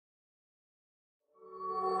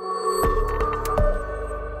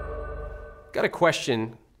Got a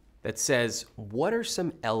question that says, what are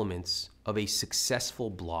some elements of a successful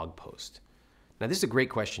blog post? Now, this is a great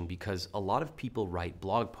question because a lot of people write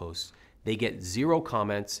blog posts, they get 0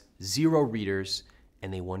 comments, 0 readers,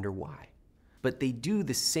 and they wonder why. But they do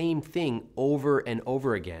the same thing over and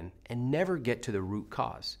over again and never get to the root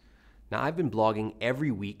cause. Now, I've been blogging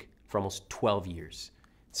every week for almost 12 years.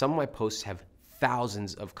 Some of my posts have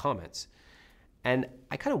thousands of comments. And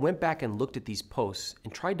I kind of went back and looked at these posts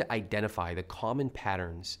and tried to identify the common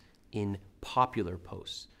patterns in popular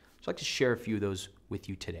posts. So I'd like to share a few of those with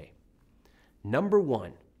you today. Number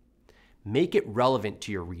 1, make it relevant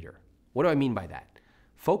to your reader. What do I mean by that?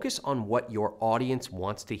 Focus on what your audience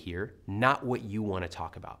wants to hear, not what you want to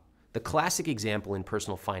talk about. The classic example in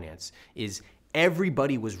personal finance is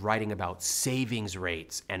everybody was writing about savings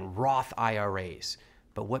rates and Roth IRAs.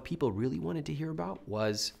 But what people really wanted to hear about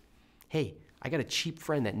was, hey, I got a cheap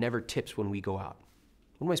friend that never tips when we go out.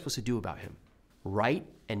 What am I supposed to do about him? Write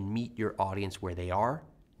and meet your audience where they are,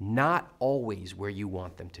 not always where you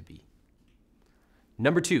want them to be.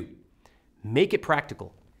 Number 2, make it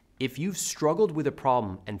practical. If you've struggled with a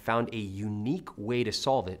problem and found a unique way to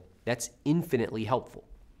solve it, that's infinitely helpful.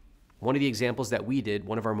 One of the examples that we did,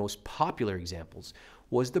 one of our most popular examples,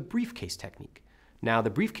 was the briefcase technique. Now,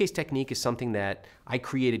 the briefcase technique is something that I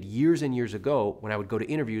created years and years ago when I would go to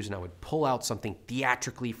interviews and I would pull out something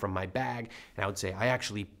theatrically from my bag and I would say, I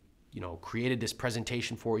actually, created this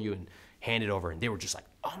presentation for you and hand it over. And they were just like,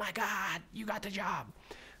 oh my God, you got the job.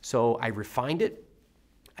 So I refined it,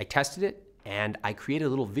 I tested it, and I created a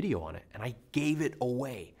little video on it and I gave it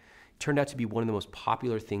away. It turned out to be one of the most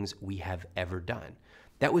popular things we have ever done.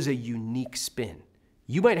 That was a unique spin.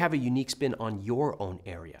 You might have a unique spin on your own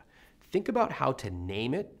area. Think about how to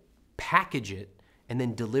name it, package it, and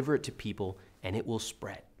then deliver it to people, and it will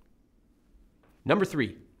spread. Number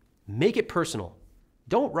 3, make it personal.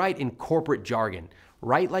 Don't write in corporate jargon.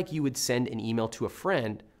 Write like you would send an email to a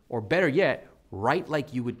friend, or better yet, write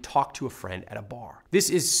like you would talk to a friend at a bar. This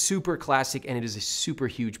is super classic, and it is a super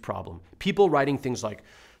huge problem. People writing things like,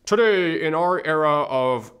 today in our era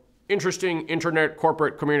of interesting internet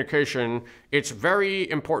corporate communication, it's very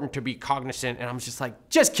important to be cognizant. And I'm just like,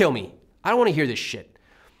 just kill me. I don't want to hear this shit.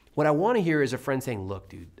 What I want to hear is a friend saying, look,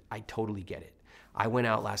 dude, I totally get it. I went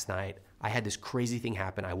out last night. I had this crazy thing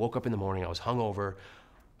happen. I woke up in the morning. I was hungover.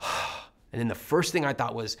 And then the first thing I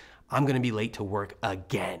thought was, I'm going to be late to work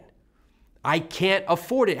again. I can't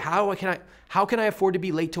afford it. How can I afford to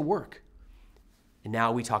be late to work? And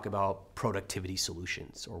now we talk about productivity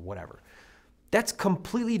solutions or whatever. That's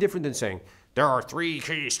completely different than saying, there are 3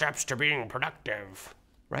 key steps to being productive,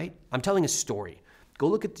 right? I'm telling a story. Go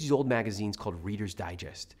look at these old magazines called Reader's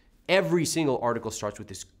Digest. Every single article starts with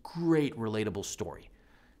this great relatable story.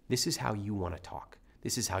 This is how you want to talk.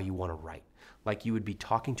 This is how you want to write, like you would be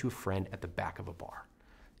talking to a friend at the back of a bar.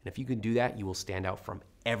 And if you can do that, you will stand out from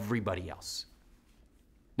everybody else.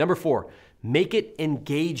 Number 4, make it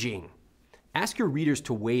engaging. Ask your readers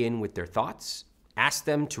to weigh in with their thoughts. Ask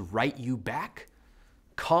them to write you back,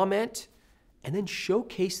 comment, and then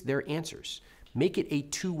showcase their answers. Make it a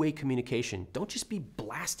 2-way communication. Don't just be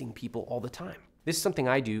blasting people all the time. This is something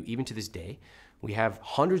I do even to this day. We have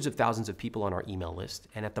hundreds of thousands of people on our email list,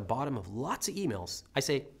 and at the bottom of lots of emails, I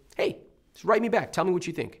say, hey, just write me back. Tell me what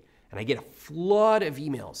you think. And I get a flood of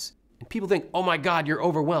emails. And people think, oh my God, you're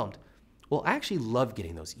overwhelmed. Well, I actually love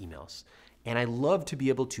getting those emails. And I love to be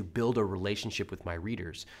able to build a relationship with my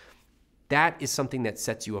readers. That is something that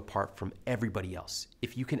sets you apart from everybody else.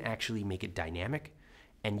 If you can actually make it dynamic,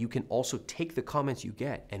 and you can also take the comments you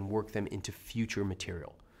get and work them into future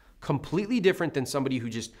material. Completely different than somebody who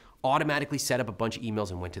just automatically set up a bunch of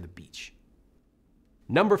emails and went to the beach.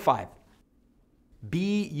 Number 5,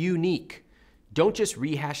 be unique. Don't just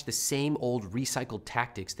rehash the same old recycled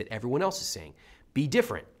tactics that everyone else is saying. Be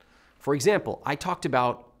different. For example, I talked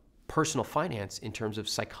about personal finance in terms of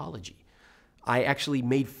psychology. I actually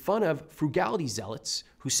made fun of frugality zealots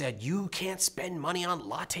who said, you can't spend money on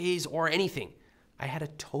lattes or anything. I had a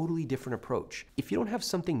totally different approach. If you don't have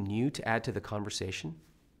something new to add to the conversation,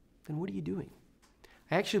 then what are you doing?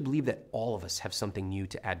 I actually believe that all of us have something new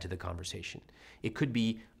to add to the conversation. It could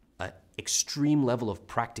be an extreme level of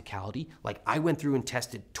practicality, like I went through and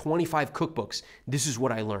tested 25 cookbooks, this is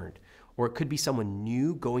what I learned. Or it could be someone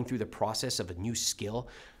new going through the process of a new skill.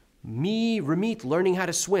 Me, Ramit, learning how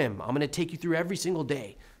to swim. I'm gonna take you through every single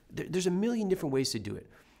day. There's a million different ways to do it.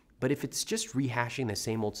 But if it's just rehashing the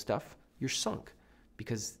same old stuff, you're sunk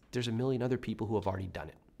because there's a million other people who have already done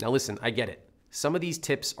it. Now listen, I get it. Some of these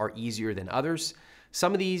tips are easier than others.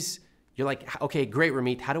 Some of these, you're like, okay, great,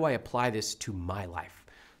 Ramit, how do I apply this to my life?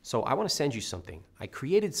 So I want to send you something. I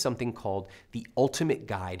created something called the Ultimate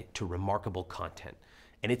Guide to Remarkable Content.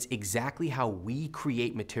 And it's exactly how we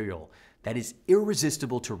create material that is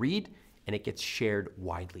irresistible to read and it gets shared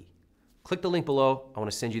widely. Click the link below. I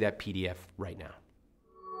want to send you that PDF right now.